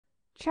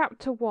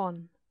Chapter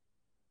 1.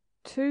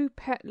 Two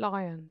Pet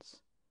Lions,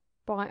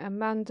 by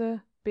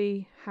Amanda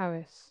B.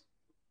 Harris.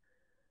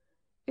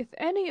 If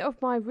any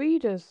of my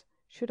readers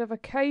should have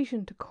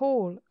occasion to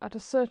call at a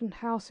certain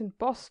house in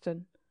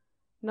Boston,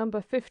 No.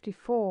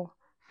 54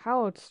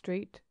 Howard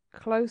Street,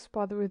 close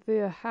by the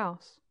Revere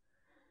House,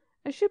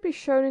 and should be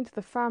shown into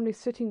the family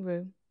sitting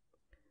room,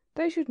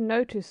 they should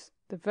notice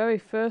the very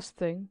first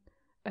thing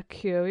a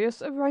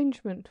curious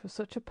arrangement for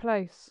such a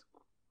place.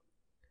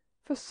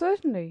 For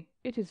certainly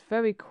it is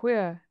very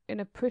queer in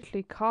a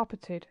prettily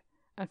carpeted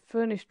and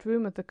furnished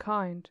room of the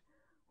kind,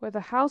 where the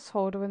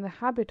household are in the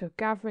habit of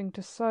gathering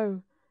to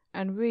sew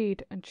and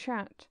read and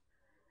chat,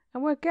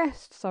 and where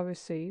guests are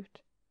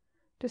received,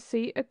 to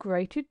see a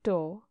grated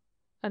door,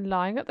 and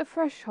lying at the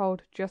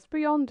threshold just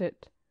beyond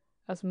it,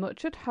 as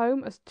much at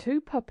home as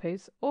two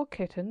puppies or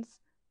kittens,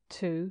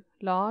 two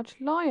large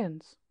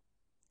lions.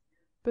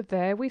 But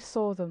there we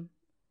saw them,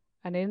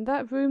 and in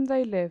that room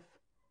they live,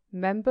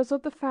 members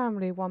of the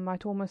family, one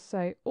might almost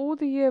say, all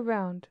the year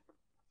round,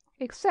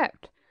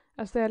 except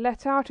as they are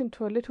let out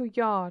into a little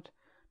yard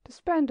to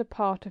spend a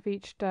part of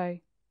each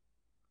day.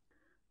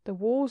 The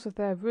walls of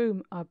their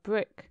room are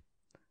brick,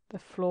 the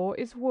floor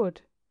is wood,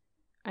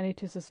 and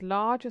it is as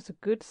large as a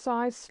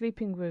good-sized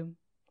sleeping room,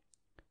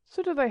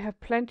 so that they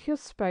have plenty of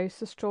space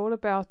to stroll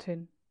about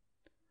in.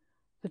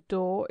 The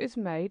door is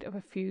made of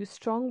a few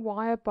strong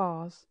wire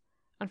bars,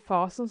 and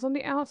fastens on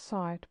the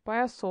outside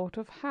by a sort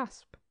of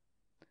hasp,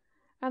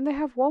 and they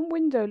have one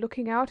window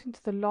looking out into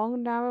the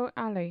long narrow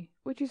alley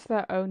which is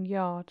their own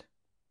yard.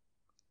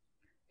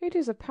 It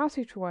is a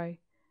passageway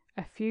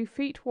a few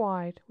feet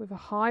wide, with a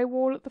high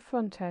wall at the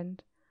front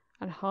end,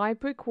 and high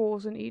brick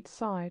walls on each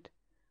side,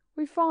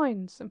 with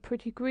vines and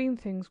pretty green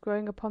things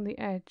growing upon the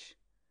edge,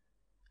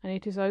 and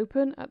it is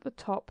open at the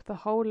top the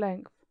whole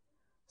length,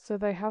 so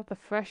they have the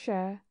fresh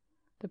air,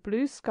 the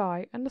blue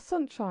sky, and the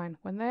sunshine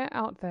when they are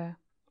out there.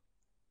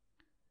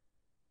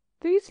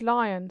 These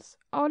lions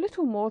are a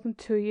little more than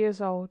 2 years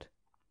old,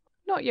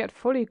 not yet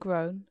fully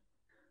grown,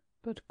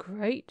 but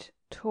great,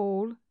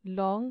 tall,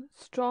 long,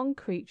 strong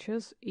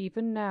creatures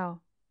even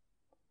now.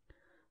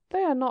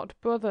 They are not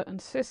brother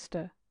and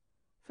sister,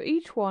 for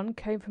each one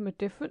came from a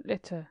different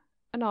litter,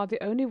 and are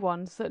the only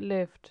ones that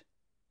lived.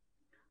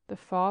 The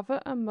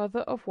father and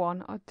mother of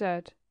one are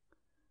dead.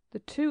 The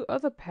two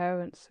other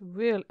parents,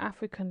 real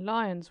African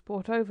lions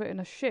brought over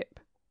in a ship,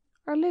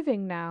 are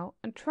living now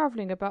and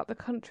travelling about the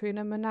country in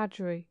a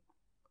menagerie.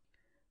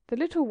 The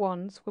little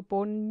ones were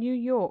born in New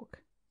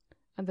York,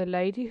 and the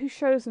lady who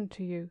shows them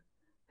to you,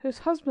 whose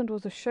husband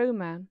was a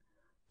showman,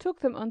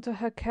 took them under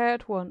her care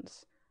at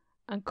once,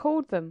 and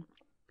called them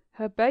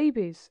her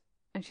babies,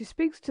 and she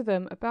speaks to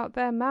them about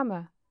their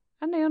mamma,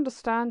 and they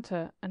understand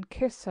her and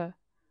kiss her,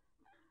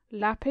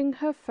 lapping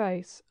her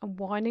face and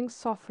whining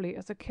softly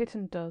as a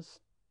kitten does.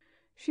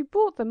 She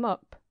brought them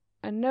up,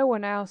 and no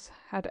one else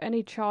had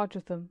any charge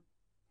of them.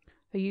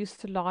 They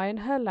used to lie in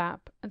her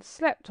lap and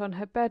slept on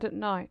her bed at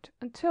night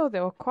until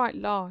they were quite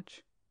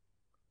large.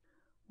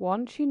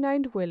 One she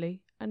named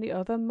Willie and the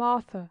other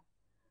Martha,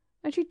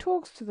 and she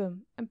talks to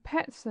them and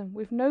pets them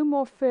with no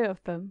more fear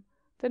of them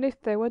than if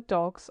they were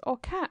dogs or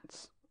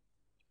cats.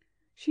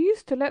 She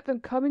used to let them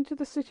come into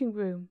the sitting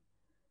room,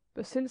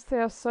 but since they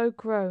are so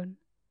grown,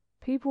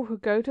 people who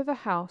go to the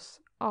house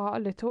are a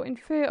little in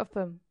fear of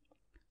them,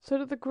 so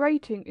that the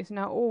grating is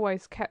now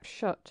always kept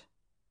shut.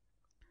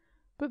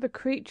 But the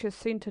creatures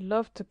seem to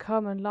love to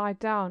come and lie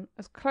down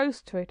as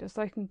close to it as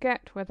they can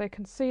get where they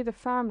can see the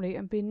family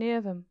and be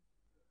near them,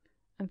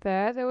 and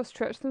there they will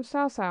stretch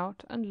themselves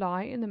out and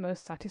lie in the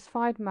most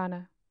satisfied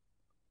manner.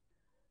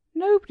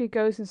 Nobody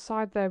goes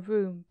inside their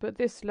room but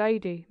this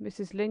lady,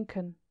 Mrs.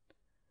 Lincoln,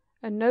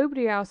 and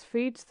nobody else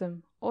feeds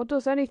them or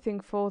does anything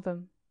for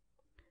them.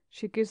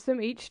 She gives them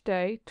each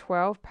day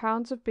 12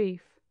 pounds of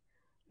beef,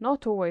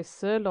 not always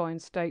sirloin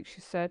steak,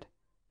 she said,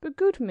 but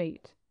good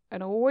meat,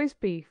 and always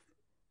beef,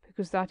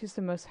 because that is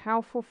the most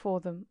healthful for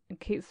them and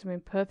keeps them in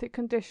perfect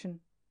condition.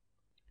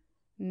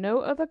 No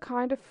other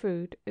kind of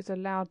food is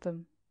allowed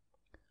them.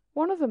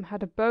 One of them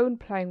had a bone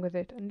playing with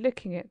it and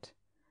licking it.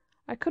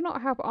 I could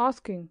not help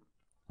asking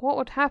what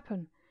would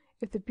happen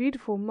if the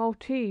beautiful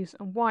Maltese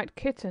and white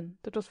kitten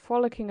that was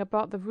frolicking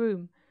about the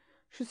room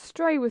should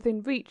stray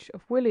within reach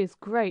of Willie's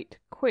great,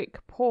 quick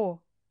paw.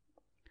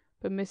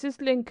 But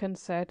Mrs. Lincoln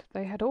said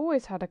they had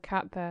always had a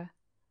cat there,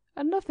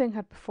 and nothing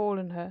had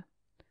befallen her.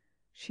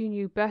 She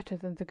knew better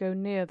than to go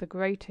near the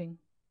grating.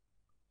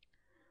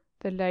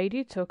 The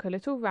lady took a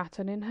little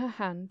rattan in her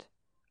hand,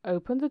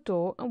 opened the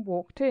door, and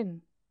walked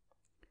in.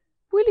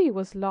 Willie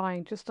was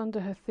lying just under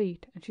her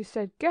feet, and she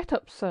said, "Get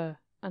up, sir,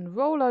 and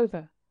roll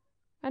over,"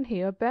 and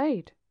he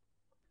obeyed.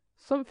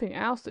 Something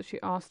else that she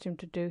asked him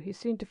to do he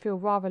seemed to feel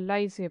rather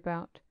lazy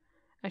about,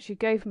 and she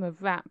gave him a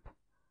rap,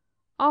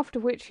 after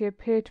which he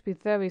appeared to be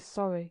very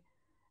sorry,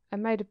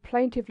 and made a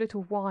plaintive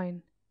little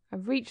whine,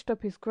 and reached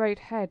up his great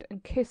head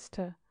and kissed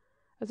her,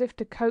 as if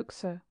to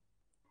coax her,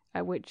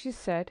 at which she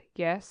said,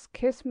 "Yes,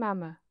 kiss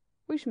mamma,"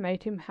 which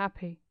made him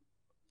happy.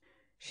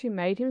 She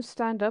made him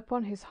stand up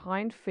on his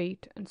hind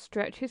feet and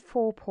stretch his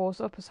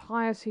forepaws up as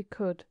high as he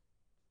could.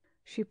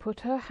 She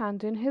put her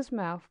hand in his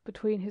mouth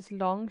between his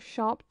long,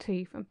 sharp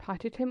teeth and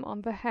patted him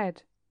on the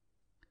head.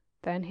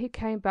 Then he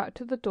came back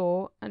to the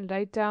door and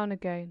lay down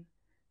again,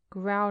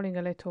 growling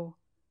a little,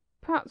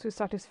 perhaps with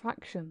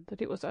satisfaction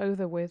that it was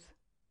over with.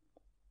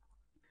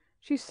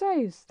 She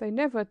says they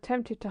never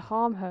attempted to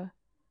harm her,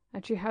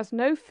 and she has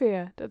no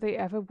fear that they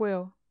ever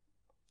will.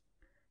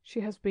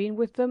 She has been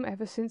with them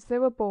ever since they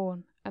were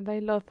born, and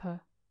they love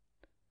her.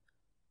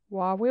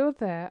 While we were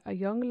there, a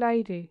young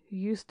lady who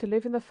used to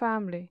live in the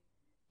family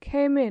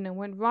came in and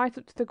went right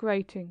up to the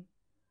grating,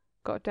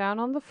 got down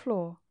on the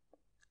floor,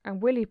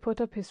 and Willie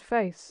put up his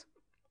face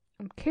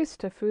and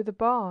kissed her through the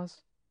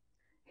bars.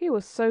 He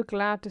was so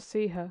glad to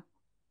see her.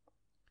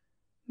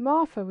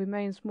 Martha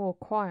remains more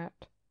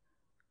quiet,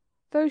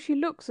 though she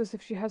looks as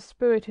if she has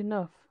spirit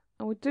enough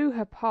and would do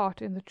her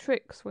part in the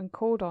tricks when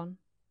called on.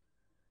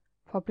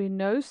 Probably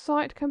no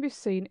sight can be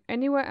seen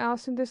anywhere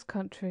else in this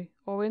country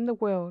or in the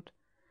world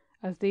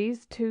as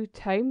these two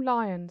tame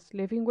lions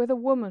living with a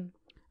woman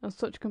on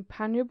such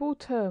companionable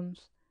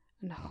terms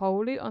and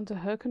wholly under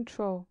her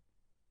control.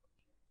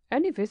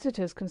 Any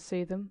visitors can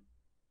see them,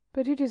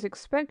 but it is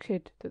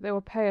expected that they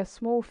will pay a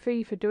small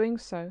fee for doing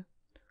so,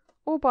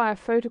 or buy a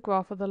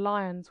photograph of the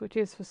lions which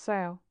is for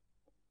sale.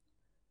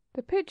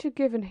 The picture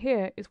given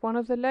here is one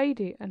of the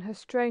lady and her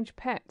strange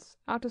pets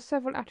out of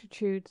several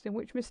attitudes in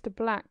which Mr.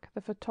 Black, the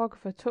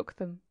photographer, took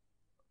them.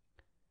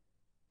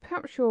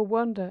 Perhaps you will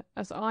wonder,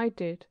 as I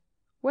did,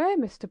 where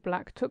Mr.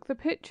 Black took the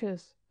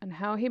pictures and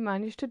how he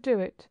managed to do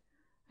it,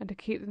 and to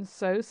keep them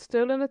so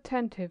still and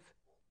attentive.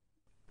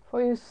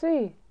 For you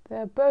see, they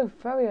are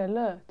both very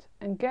alert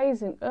and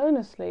gazing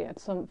earnestly at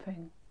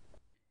something.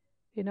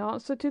 In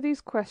answer to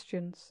these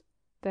questions,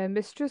 their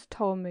mistress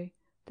told me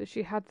that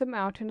she had them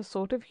out in a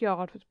sort of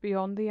yard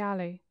beyond the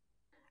alley,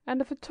 and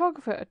the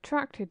photographer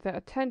attracted their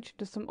attention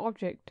to some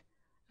object,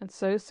 and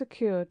so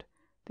secured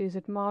these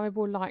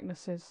admirable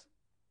likenesses.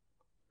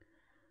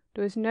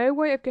 There is no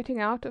way of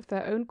getting out of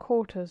their own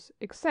quarters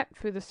except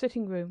through the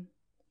sitting room,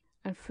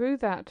 and through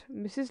that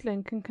Mrs.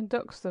 Lincoln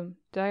conducts them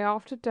day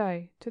after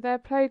day to their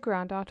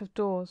playground out of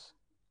doors.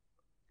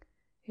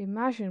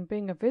 Imagine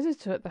being a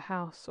visitor at the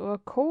house, or a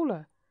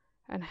caller,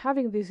 and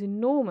having these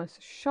enormous,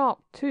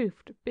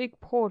 sharp-toothed,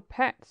 big-pawed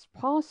pets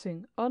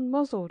passing,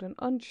 unmuzzled and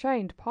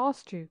unchained,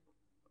 past you.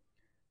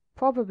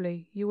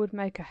 Probably you would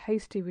make a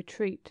hasty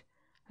retreat,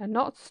 and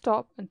not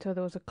stop until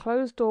there was a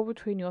closed door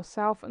between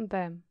yourself and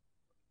them.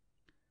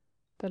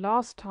 The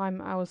last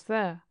time I was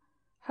there,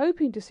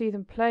 hoping to see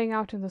them playing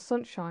out in the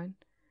sunshine,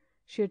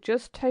 she had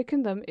just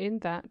taken them in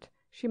that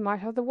she might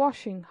have the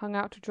washing hung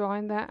out to dry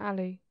in their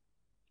alley.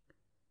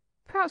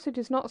 Perhaps it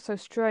is not so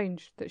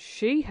strange that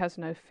she has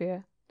no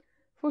fear,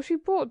 for she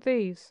brought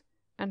these,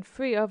 and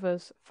 3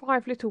 others,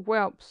 5 little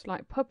whelps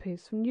like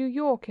puppies, from New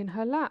York in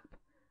her lap,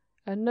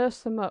 and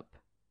nursed them up.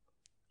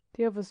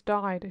 The others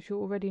died, as you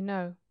already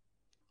know,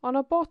 on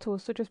a bottle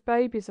such as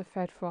babies are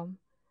fed from,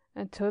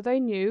 until they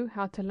knew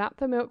how to lap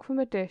the milk from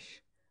a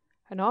dish,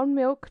 and on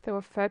milk they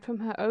were fed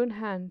from her own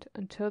hand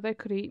until they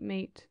could eat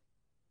meat.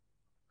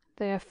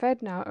 They are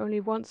fed now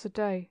only once a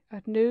day,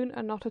 at noon,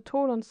 and not at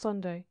all on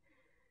Sunday,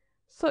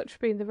 such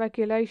being the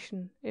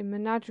regulation in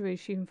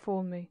menageries, she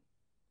informed me.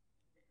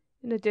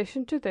 In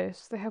addition to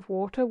this, they have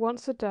water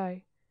once a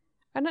day,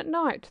 and at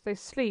night they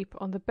sleep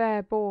on the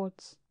bare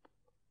boards.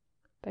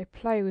 They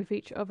play with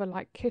each other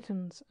like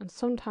kittens, and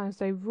sometimes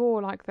they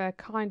roar like their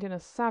kind in a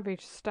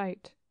savage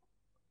state.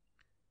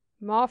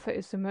 Martha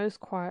is the most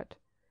quiet,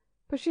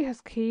 but she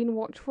has keen,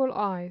 watchful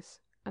eyes,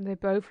 and they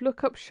both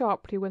look up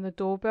sharply when the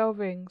doorbell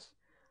rings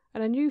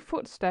and a new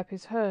footstep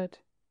is heard.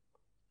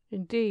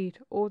 Indeed,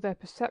 all their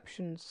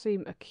perceptions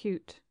seem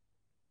acute.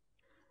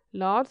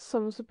 Large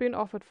sums have been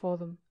offered for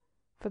them,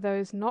 for there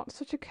is not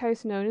such a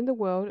case known in the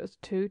world as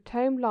 2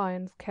 tame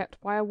lions kept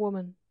by a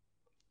woman.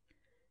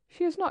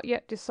 She has not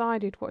yet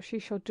decided what she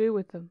shall do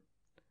with them,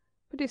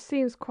 but it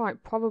seems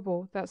quite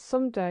probable that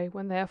some day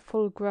when they are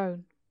full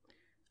grown,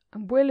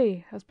 and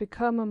Willie has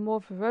become a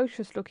more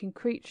ferocious-looking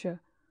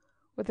creature,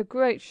 with a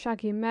great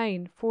shaggy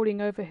mane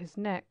falling over his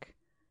neck,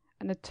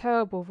 and a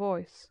terrible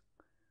voice,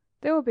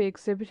 they will be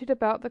exhibited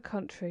about the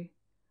country,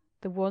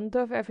 the wonder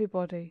of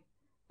everybody,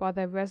 by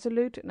their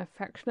resolute and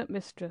affectionate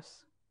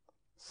mistress.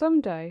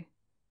 Some day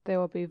they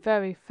will be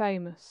very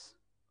famous.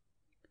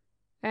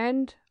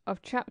 End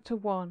of Chapter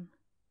 1.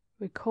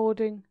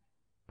 Recording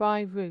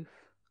by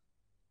Ruth.